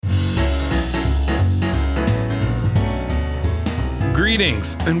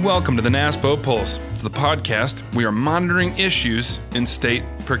Greetings and welcome to the NASPO Pulse. It's the podcast we are monitoring issues in state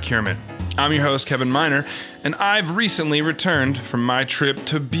procurement. I'm your host, Kevin Miner, and I've recently returned from my trip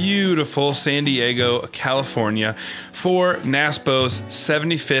to beautiful San Diego, California for NASPO's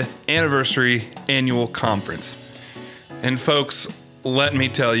 75th anniversary annual conference. And folks, let me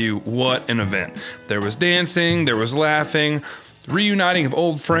tell you, what an event. There was dancing, there was laughing, reuniting of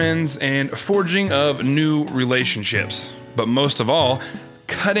old friends, and forging of new relationships. But most of all,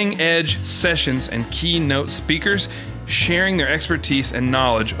 cutting-edge sessions and keynote speakers sharing their expertise and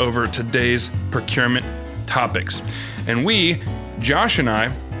knowledge over today's procurement topics. And we, Josh and I,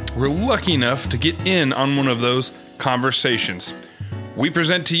 were lucky enough to get in on one of those conversations. We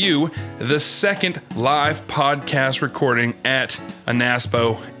present to you the second live podcast recording at a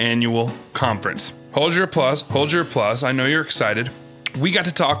NASPO annual conference. Hold your applause. I know you're excited. We got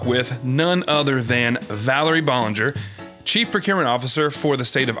to talk with none other than Valerie Bollinger, Chief Procurement Officer for the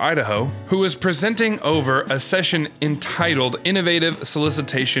state of Idaho, who is presenting over a session entitled Innovative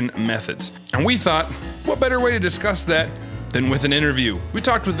Solicitation Methods. And we thought, what better way to discuss that than with an interview? We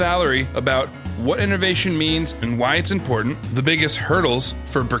talked with Valerie about what innovation means and why it's important, the biggest hurdles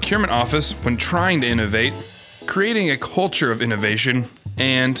for a procurement office when trying to innovate, creating a culture of innovation,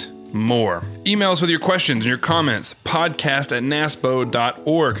 and more. Email us with your questions and your comments,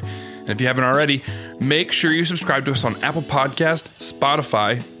 podcast@naspo.org. And if you haven't already, make sure you subscribe to us on Apple Podcast,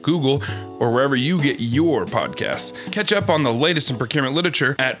 Spotify, Google, or wherever you get your podcasts. Catch up on the latest in procurement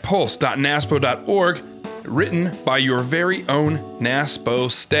literature at pulse.naspo.org, written by your very own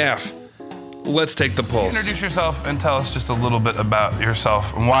NASPO staff. Let's take the pulse. Introduce yourself and tell us just a little bit about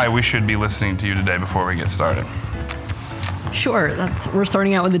yourself and why we should be listening to you today before we get started. Sure. We're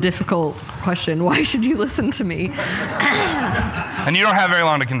starting out with a difficult question. Why should you listen to me? And you don't have very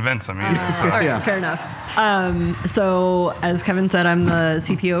long to convince them either. All right, fair enough. So as Kevin said, I'm the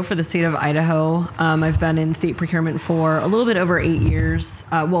CPO for the state of Idaho. I've been in state procurement for a little bit over 8 years.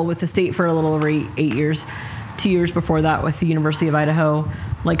 With the state for a little over 8 years. 2 years before that with the University of Idaho.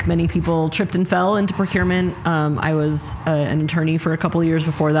 Like many people, tripped and fell into procurement. I was an attorney for a couple of years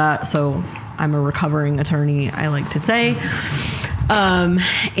before that, so I'm a recovering attorney, I like to say.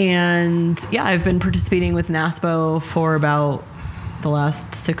 I've been participating with NASPO for about the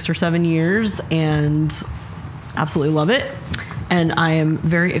last 6 or 7 years and absolutely love it. And I am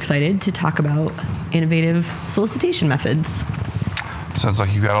very excited to talk about innovative solicitation methods. Sounds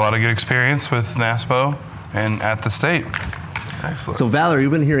like you've got a lot of good experience with NASPO and at the state. Excellent. So Valerie,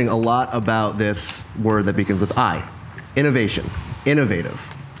 you've been hearing a lot about this word that begins with I, innovation, innovative.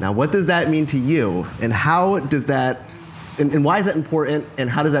 Now, what does that mean to you, and how does that, and why is that important, and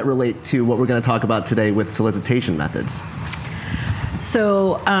how does that relate to what we're going to talk about today with solicitation methods?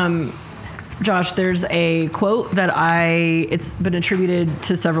 So, Josh, there's a quote that it's been attributed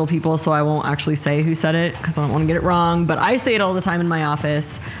to several people, so I won't actually say who said it because I don't want to get it wrong, but I say it all the time in my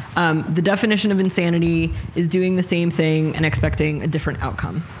office. The definition of insanity is doing the same thing and expecting a different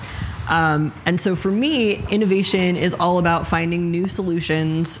outcome. And so for me, innovation is all about finding new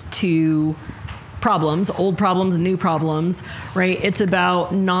solutions to problems, old problems, new problems, right? It's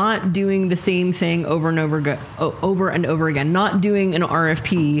about not doing the same thing over and over again, not doing an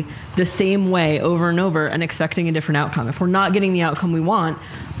RFP the same way over and over and expecting a different outcome. If we're not getting the outcome we want,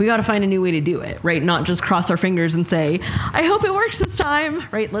 we got to find a new way to do it, right? Not just cross our fingers and say, I hope it works this time,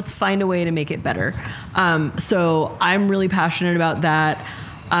 right? Let's find a way to make it better. So I'm really passionate about that.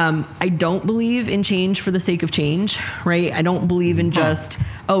 I don't believe in change for the sake of change, right? I don't believe in just,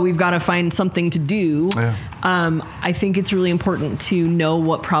 we've got to find something to do. Yeah. I think it's really important to know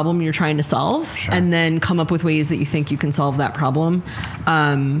what problem you're trying to solve, sure, and then come up with ways that you think you can solve that problem.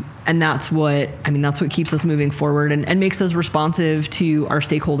 And that's what keeps us moving forward and makes us responsive to our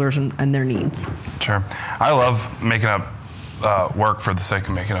stakeholders and their needs. Sure. I love making up work for the sake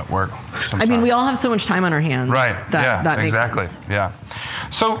of making up work. Sometimes. I mean, we all have so much time on our hands. Right. That makes exactly. Sense. Yeah.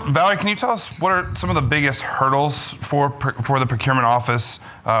 So, Valerie, can you tell us what are some of the biggest hurdles for the procurement office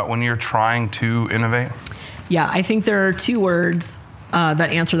when you're trying to innovate? Yeah, I think there are 2 words that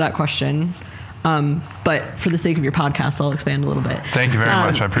answer that question. But for the sake of your podcast, I'll expand a little bit. Thank you very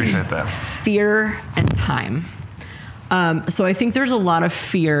much. I appreciate that. Fear and time. So I think there's a lot of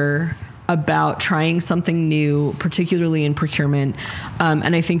fear about trying something new, particularly in procurement.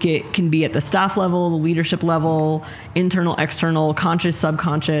 And I think it can be at the staff level, the leadership level, internal, external, conscious,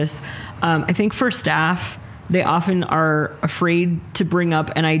 subconscious. I think for staff, they often are afraid to bring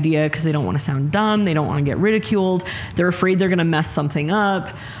up an idea because they don't want to sound dumb. They don't want to get ridiculed. They're afraid they're going to mess something up.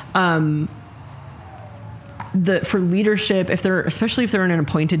 for leadership, especially if they're in an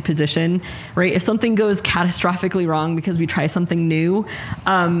appointed position, right? If something goes catastrophically wrong because we try something new,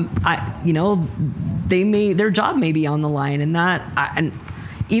 their job may be on the line, and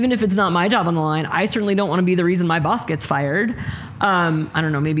even if it's not my job on the line, I certainly don't want to be the reason my boss gets fired. I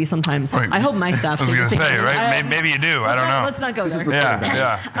don't know. Maybe sometimes. Right. I hope my staff. I was going to say, right? Maybe you do. I don't know. Let's not go there.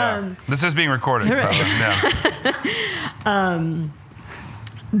 Yeah. This is being recorded. Right. Yeah.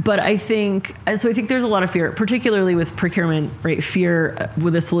 But I think there's a lot of fear, particularly with procurement, right? Fear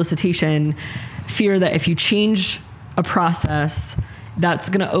with a solicitation, fear that if you change a process, that's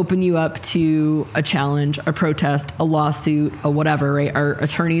going to open you up to a challenge, a protest, a lawsuit, a whatever, right? Our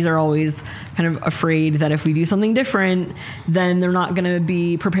attorneys are always kind of afraid that if we do something different, then they're not going to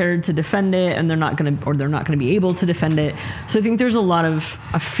be prepared to defend it, and they're not going to be able to defend it. So I think there's a lot of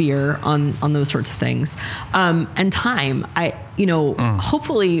fear on those sorts of things. And time,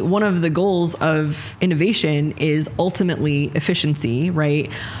 hopefully one of the goals of innovation is ultimately efficiency, right?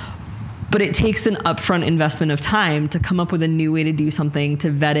 But it takes an upfront investment of time to come up with a new way to do something,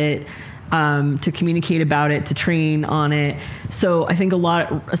 to vet it, to communicate about it, to train on it. So I think a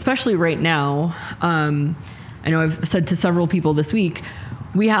lot, especially right now, I know I've said to several people this week,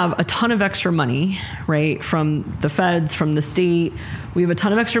 we have a ton of extra money, right, from the feds, from the state. We have a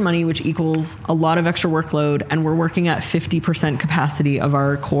ton of extra money, which equals a lot of extra workload, and we're working at 50% capacity of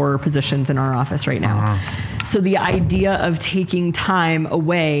our core positions in our office right now. So the idea of taking time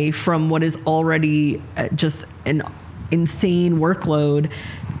away from what is already just an insane workload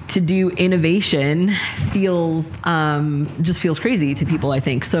to do innovation feels crazy to people, I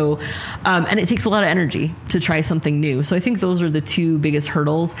think. So, and it takes a lot of energy to try something new. So I think those are the two biggest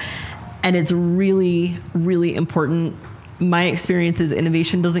hurdles. And it's really, really important. My experience is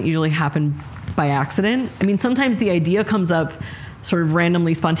innovation doesn't usually happen by accident. I mean, sometimes the idea comes up sort of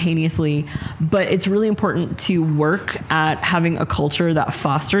randomly, spontaneously, but it's really important to work at having a culture that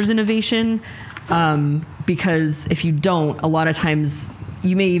fosters innovation. Because if you don't, a lot of times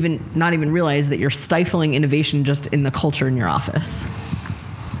you may not even realize that you're stifling innovation just in the culture in your office.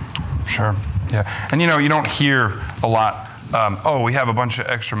 Sure. Yeah. And, you don't hear a lot, we have a bunch of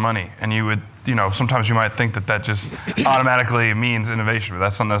extra money. And you would, sometimes you might think that just automatically means innovation, but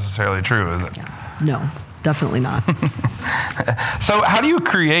that's not necessarily true, is it? Yeah. No, definitely not. So how do you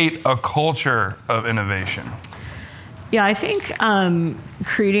create a culture of innovation? Yeah, I think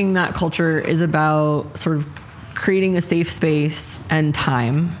creating that culture is about sort of creating a safe space and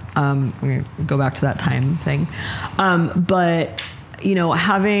time. We're going to go back to that time thing. But,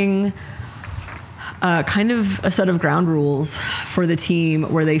 having kind of a set of ground rules for the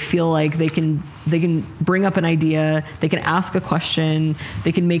team where they feel like they can bring up an idea, they can ask a question,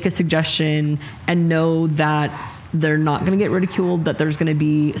 they can make a suggestion, and know that they're not going to get ridiculed, that there's going to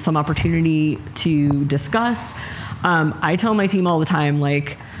be some opportunity to discuss. I tell my team all the time,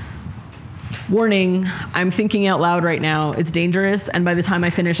 warning, I'm thinking out loud right now. It's dangerous. And by the time I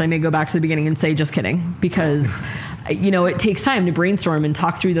finish, I may go back to the beginning and say, just kidding. Because, it takes time to brainstorm and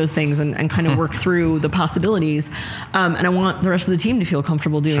talk through those things and kind of work through the possibilities. And I want the rest of the team to feel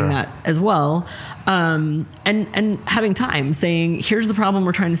comfortable doing that as well. And having time, saying, here's the problem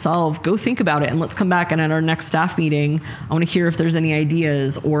we're trying to solve. Go think about it. And let's come back. And at our next staff meeting, I want to hear if there's any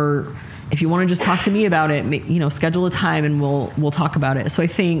ideas, or if you want to just talk to me about it, schedule a time and we'll talk about it. So I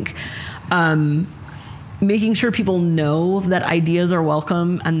think making sure people know that ideas are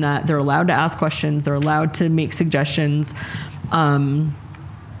welcome and that they're allowed to ask questions, they're allowed to make suggestions, and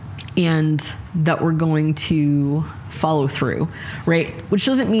that we're going to follow through, right? Which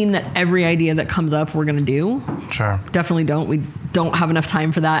doesn't mean that every idea that comes up we're going to do. Sure. Definitely don't. We don't have enough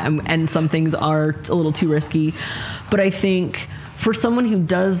time for that, and some things are a little too risky. But I think for someone who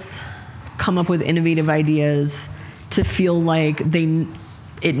does come up with innovative ideas, to feel like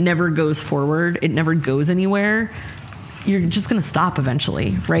it never goes forward, it never goes anywhere, you're just going to stop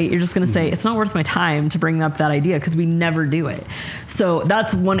eventually, right? You're just going to say, it's not worth my time to bring up that idea because we never do it. So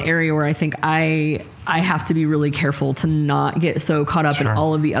that's one area where I think I have to be really careful to not get so caught up in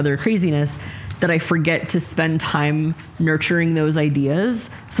all of the other craziness that I forget to spend time nurturing those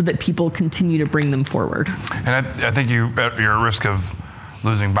ideas so that people continue to bring them forward. And I think you're at risk of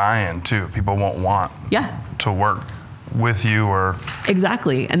losing buy-in too. People won't want to work with you, or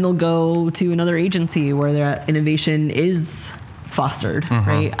exactly, and they'll go to another agency where their innovation is fostered,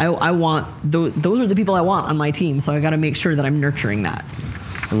 right? I want those are the people I want on my team, so I got to make sure that I'm nurturing that.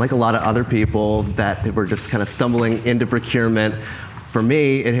 And like a lot of other people that were just kind of stumbling into procurement, For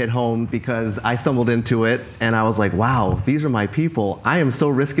me, it hit home because I stumbled into it and I was like, wow, these are my people. I am so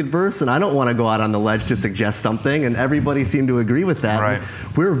risk adverse and I don't want to go out on the ledge to suggest something, and everybody seemed to agree with that. Right.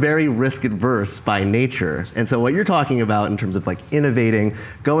 We're very risk adverse by nature. And so what you're talking about in terms of like innovating,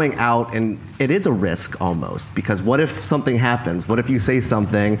 going out, and it is a risk almost, because what if something happens? What if you say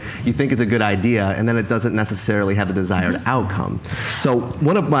something you think is a good idea and then it doesn't necessarily have the desired outcome? So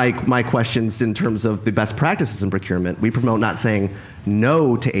one of my questions in terms of the best practices in procurement, we promote not saying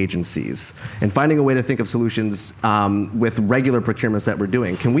no to agencies and finding a way to think of solutions with regular procurements that we're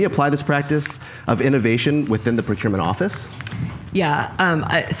doing. Can we apply this practice of innovation within the procurement office?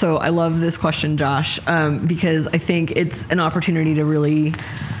 Yeah, so I love this question, Josh, because I think it's an opportunity to really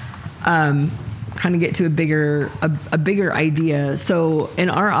kind of get to a bigger idea. So in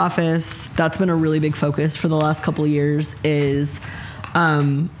our office, that's been a really big focus for the last couple of years, is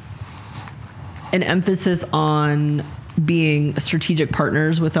an emphasis on being strategic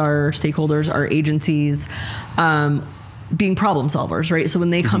partners with our stakeholders, our agencies, being problem solvers, right? So when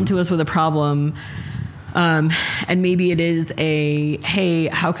they come to us with a problem, and maybe it is hey,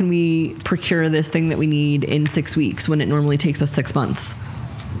 how can we procure this thing that we need in 6 weeks when it normally takes us 6 months?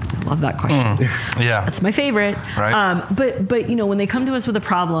 I love that question. Yeah. That's my favorite. Right. But when they come to us with a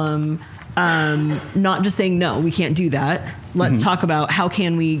problem, not just saying, no, we can't do that. Let's talk about how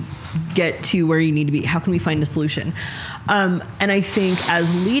can we get to where you need to be? How can we find a solution? And I think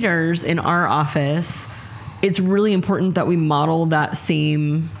as leaders in our office, it's really important that we model that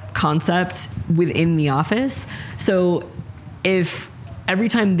same concept within the office. So if every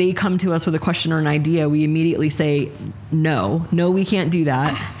time they come to us with a question or an idea, we immediately say, no, we can't do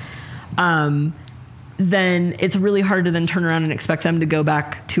that. Then it's really hard to then turn around and expect them to go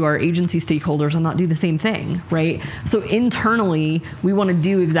back to our agency stakeholders and not do the same thing, right? So internally, we want to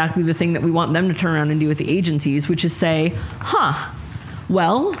do exactly the thing that we want them to turn around and do with the agencies, which is say,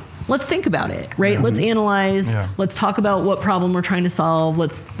 well, let's think about it, right? Let's analyze. Yeah. Let's talk about what problem we're trying to solve.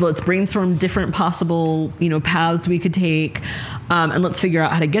 Let's brainstorm different possible, paths we could take, and let's figure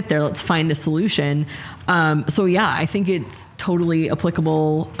out how to get there. Let's find a solution. So yeah, I think it's totally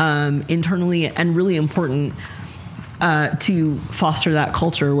applicable internally, and really important to foster that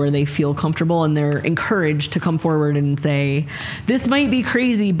culture where they feel comfortable and they're encouraged to come forward and say, this might be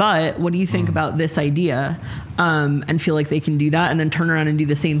crazy, but what do you think about this idea? And feel like they can do that, and then turn around and do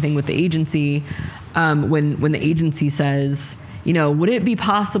the same thing with the agency. When the agency says, would it be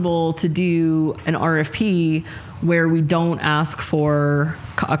possible to do an RFP where we don't ask for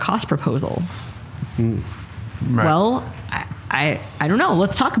a cost proposal? Right. Well, I don't know.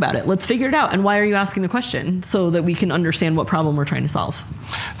 Let's talk about it. Let's figure it out. And why are you asking the question? So that we can understand what problem we're trying to solve.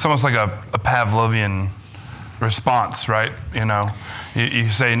 It's almost like a Pavlovian response, right?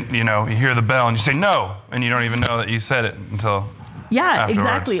 You say, you hear the bell and you say no, and you don't even know that you said it until afterwards.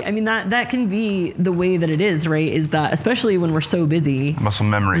 Exactly. I mean, that can be the way that it is, right? Is that especially when we're so busy. Muscle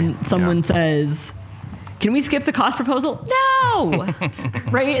memory. When someone says, can we skip the cost proposal? No!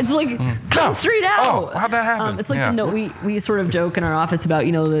 Right? It's like, come straight out. Oh, how'd that happen? It's like the nope. We sort of joke in our office about,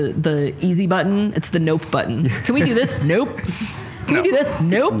 the easy button. It's the nope button. Can we do this? Nope. Can we do this?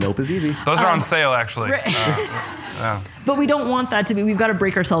 Nope. Nope is easy. Those are on sale, actually. Right. But we don't want that to be, we've got to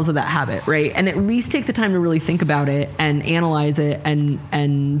break ourselves of that habit, right? And at least take the time to really think about it and analyze it.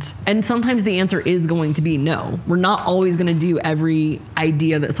 And sometimes the answer is going to be no. We're not always going to do every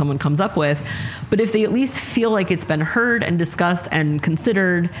idea that someone comes up with. But if they at least feel like it's been heard and discussed and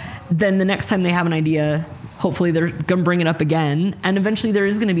considered, then the next time they have an idea, hopefully they're going to bring it up again. And eventually there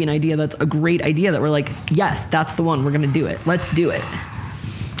is going to be an idea that's a great idea that we're like, yes, that's the one. We're going to do it. Let's do it.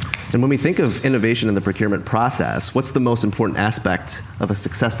 And when we think of innovation in the procurement process, what's the most important aspect of a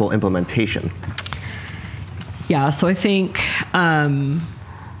successful implementation? Yeah, so I think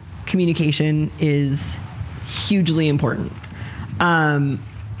communication is hugely important.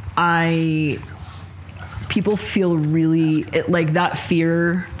 People feel really like that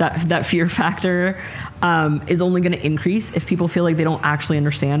fear factor is only going to increase if people feel like they don't actually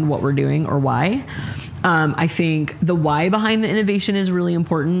understand what we're doing or why. I think the why behind the innovation is really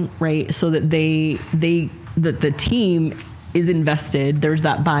important, right? So that that the team is invested. There's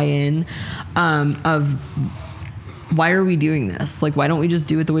that buy-in of why are we doing this? Like, why don't we just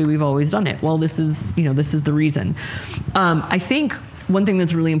do it the way we've always done it? Well, this is the reason. I think one thing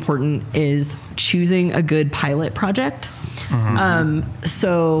that's really important is choosing a good pilot project. Mm-hmm.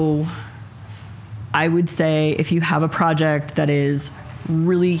 So I would say if you have a project that is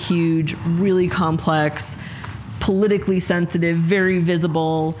really huge, really complex, politically sensitive, very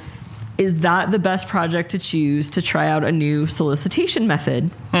visible, is that the best project to choose to try out a new solicitation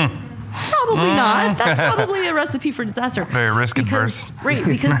method? Probably Probably not. That's probably a recipe for disaster. Very risk adverse. Right,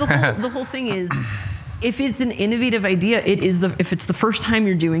 because the whole thing is, if it's an innovative idea, if it's the first time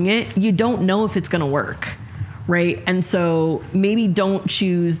you're doing it, you don't know if it's going to work, right? And so maybe don't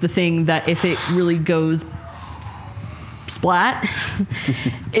choose the thing that if it really goes splat,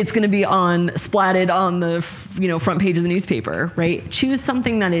 it's going to be splatted on the front page of the newspaper, right? Choose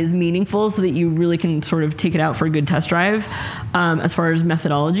something that is meaningful so that you really can sort of take it out for a good test drive, as far as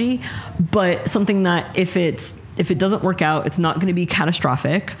methodology, but something that if it doesn't work out, it's not going to be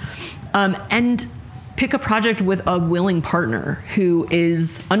catastrophic, and pick a project with a willing partner who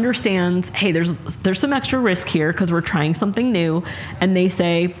understands, hey, there's some extra risk here because we're trying something new, and they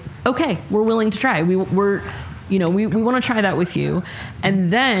say, okay, we're willing to try. We want to try that with you. And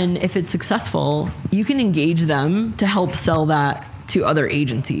then if it's successful, you can engage them to help sell that to other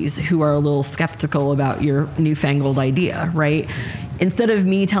agencies who are a little skeptical about your newfangled idea, right? Instead of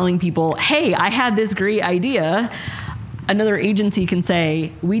me telling people, hey, I had this great idea, another agency can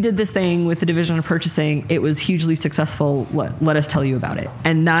say, we did this thing with the division of purchasing. It was hugely successful. Let us tell you about it.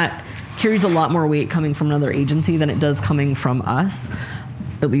 And that carries a lot more weight coming from another agency than it does coming from us,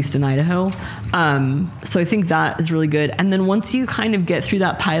 at least in Idaho. So I think that is really good. And then once you kind of get through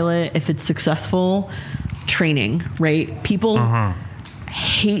that pilot, if it's successful, training, right? People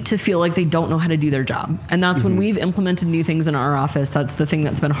hate to feel like they don't know how to do their job. And that's when we've implemented new things in our office. That's the thing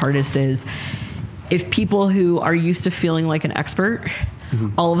that's been hardest is if people who are used to feeling like an expert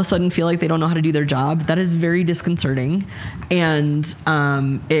all of a sudden feel like they don't know how to do their job, that is very disconcerting. And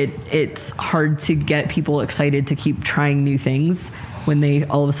it's hard to get people excited to keep trying new things when they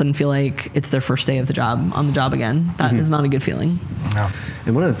all of a sudden feel like it's their first day of on the job again. That is not a good feeling. No.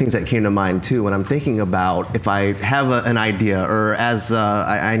 And one of the things that came to mind too, when I'm thinking about if I have an idea or as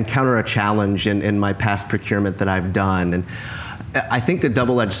I encounter a challenge in my past procurement that I've done, and I think a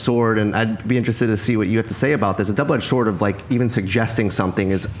double-edged sword, and I'd be interested to see what you have to say about this, a double-edged sword of like even suggesting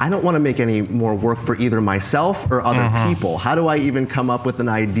something is, I don't want to make any more work for either myself or other people. How do I even come up with an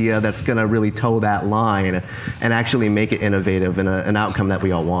idea that's going to really toe that line and actually make it innovative and an outcome that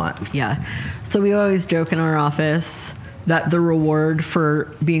we all want? Yeah. So we always joke in our office that the reward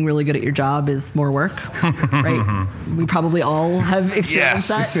for being really good at your job is more work, right? We probably all have experienced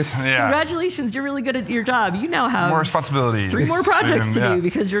that. Yeah. Congratulations, you're really good at your job. You now have more responsibilities, 3 more projects to do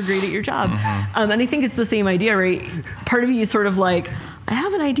because you're great at your job. And I think it's the same idea, right? Part of you is sort of like, I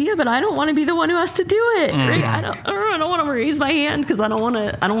have an idea, but I don't want to be the one who has to do it, right? I don't want to raise my hand because I don't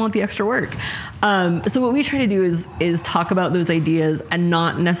want the extra work. So what we try to do is talk about those ideas and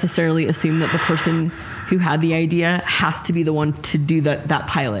not necessarily assume that the person who had the idea has to be the one to do that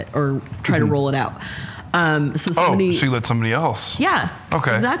pilot or try to roll it out. So you let somebody else. Yeah.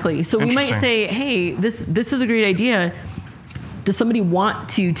 Okay. Exactly. So we might say, hey, this is a great idea. Does somebody want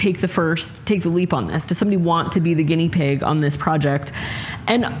to take the leap on this? Does somebody want to be the guinea pig on this project?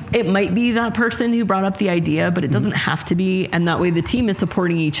 And it might be that person who brought up the idea, but it doesn't have to be. And that way the team is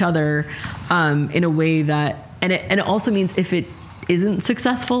supporting each other in a way that, and it also means if it isn't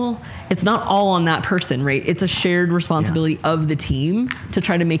successful, it's not all on that person, right? It's a shared responsibility of the team to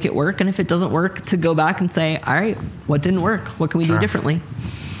try to make it work. And if it doesn't work, to go back and say, all right, what didn't work? What can we do differently?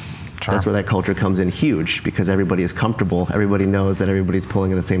 Sure. That's where that culture comes in huge because everybody is comfortable. Everybody knows that everybody's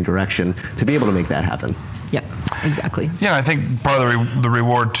pulling in the same direction to be able to make that happen. Yep, exactly. Yeah, I think part of the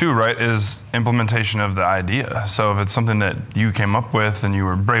reward too, right, is implementation of the idea. So if it's something that you came up with and you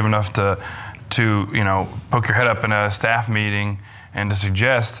were brave enough to poke your head up in a staff meeting and to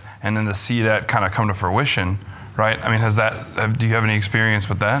suggest, and then to see that kind of come to fruition, right? I mean, do you have any experience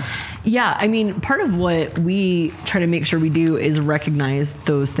with that? Yeah, I mean, part of what we try to make sure we do is recognize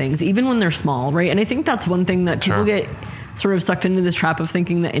those things, even when they're small, right? And I think that's one thing that people get sort of sucked into this trap of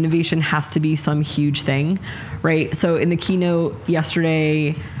thinking that innovation has to be some huge thing, right? So in the keynote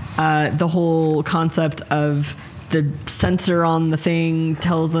yesterday, the whole concept of the sensor on the thing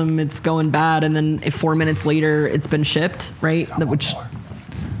tells them it's going bad, and then if 4 minutes later it's been shipped, right? Which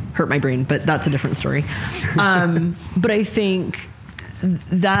hurt my brain, but that's a different story. But I think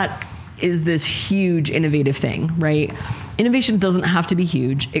that is this huge innovative thing, right? Innovation doesn't have to be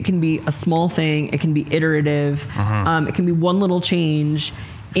huge. It can be a small thing. It can be iterative. It can be one little change.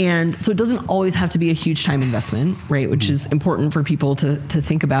 And so it doesn't always have to be a huge time investment, right? Which is important for people to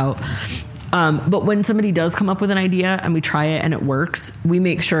think about. But when somebody does come up with an idea and we try it and it works, we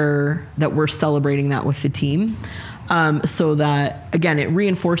make sure that we're celebrating that with the team. So that, again, it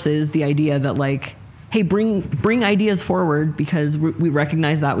reinforces the idea that, like, hey, bring ideas forward because we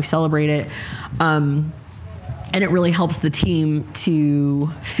recognize that, we celebrate it. And it really helps the team to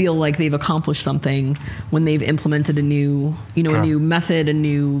feel like they've accomplished something when they've implemented a new, a new method, a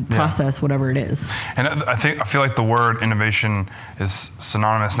new process, whatever it is. And I feel like the word innovation is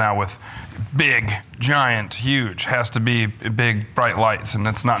synonymous now with big, giant, huge. Has to be big, bright lights, and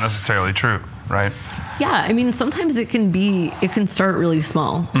that's not necessarily true, right? Yeah, I mean, sometimes it can start really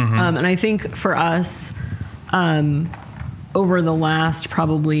small. And I think for us, over the last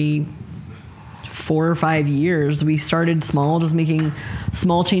probably 4 or 5 years, we started small, just making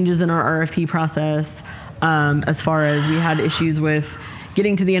small changes in our RFP process. As far as we had issues with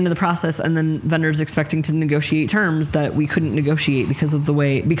getting to the end of the process and then vendors expecting to negotiate terms that we couldn't negotiate because of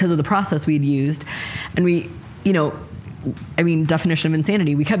the process we'd used. And we, definition of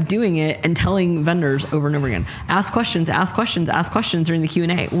insanity. We kept doing it and telling vendors over and over again, ask questions during the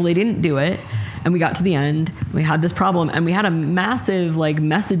Q&A. Well, they didn't do it. And we got to the end, we had this problem, and we had a massive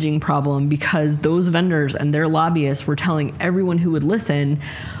messaging problem because those vendors and their lobbyists were telling everyone who would listen,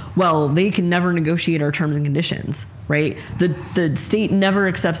 well, they can never negotiate our terms and conditions, right? The state never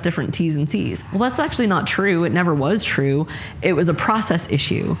accepts different T's and C's. Well, that's actually not true. It never was true. It was a process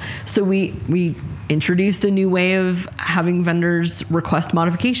issue. So we introduced a new way of having vendors request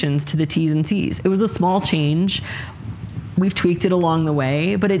modifications to the T's and C's. It was a small change. We've tweaked it along the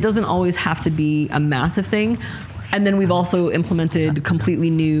way, but it doesn't always have to be a massive thing. And then we've also implemented completely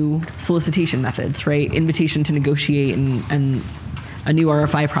new solicitation methods, right? Invitation to negotiate and a new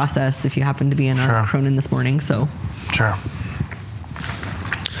RFI process if you happen to be in our Cronin this morning. So, sure.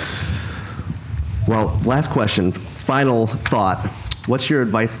 Well, last question, final thought. What's your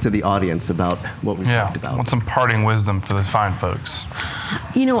advice to the audience about what we talked about? What's some parting wisdom for the fine folks?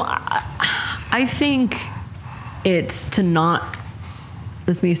 I think it's to not,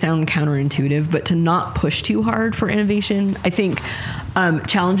 this may sound counterintuitive, but to not push too hard for innovation. I think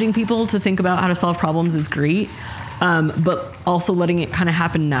challenging people to think about how to solve problems is great, but also letting it kind of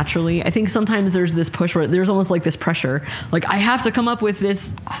happen naturally. I think sometimes there's this push where there's almost like this pressure, like I have to come up with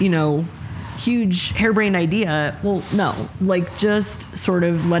this, huge harebrained idea. Well, no, just sort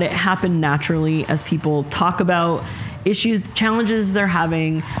of let it happen naturally as people talk about issues, challenges they're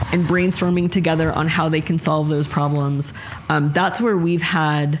having, and brainstorming together on how they can solve those problems. That's where we've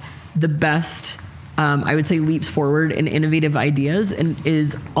had the best, I would say, leaps forward in innovative ideas, and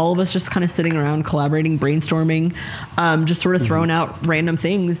is all of us just kind of sitting around collaborating, brainstorming, just sort of throwing out random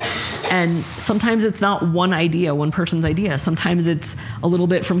things. And sometimes it's not one person's idea. Sometimes it's a little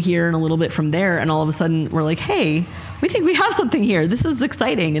bit from here and a little bit from there, and all of a sudden we're like, hey, we think we have something here. This is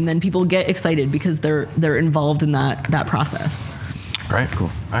exciting. And then people get excited because they're involved in that process. Great. That's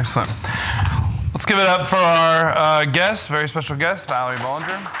cool. Excellent. Let's give it up for our guest, very special guest, Valerie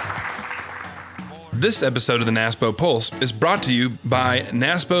Bollinger. This episode of the NASPO Pulse is brought to you by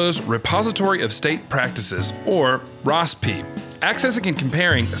NASPO's Repository of State Practices, or ROSP. Accessing and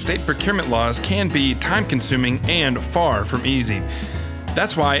comparing state procurement laws can be time-consuming and far from easy.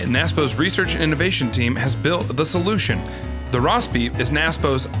 That's why NASPO's Research and Innovation team has built the solution. The ROSP is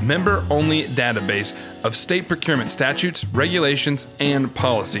NASPO's member-only database of state procurement statutes, regulations, and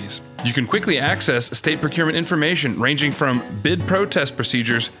policies. You can quickly access state procurement information ranging from bid protest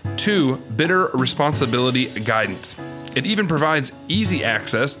procedures to bidder responsibility guidance. It even provides easy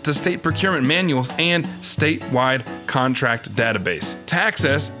access to state procurement manuals and statewide contract database. To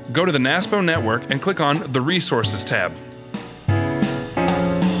access, go to the NASPO network and click on the Resources tab.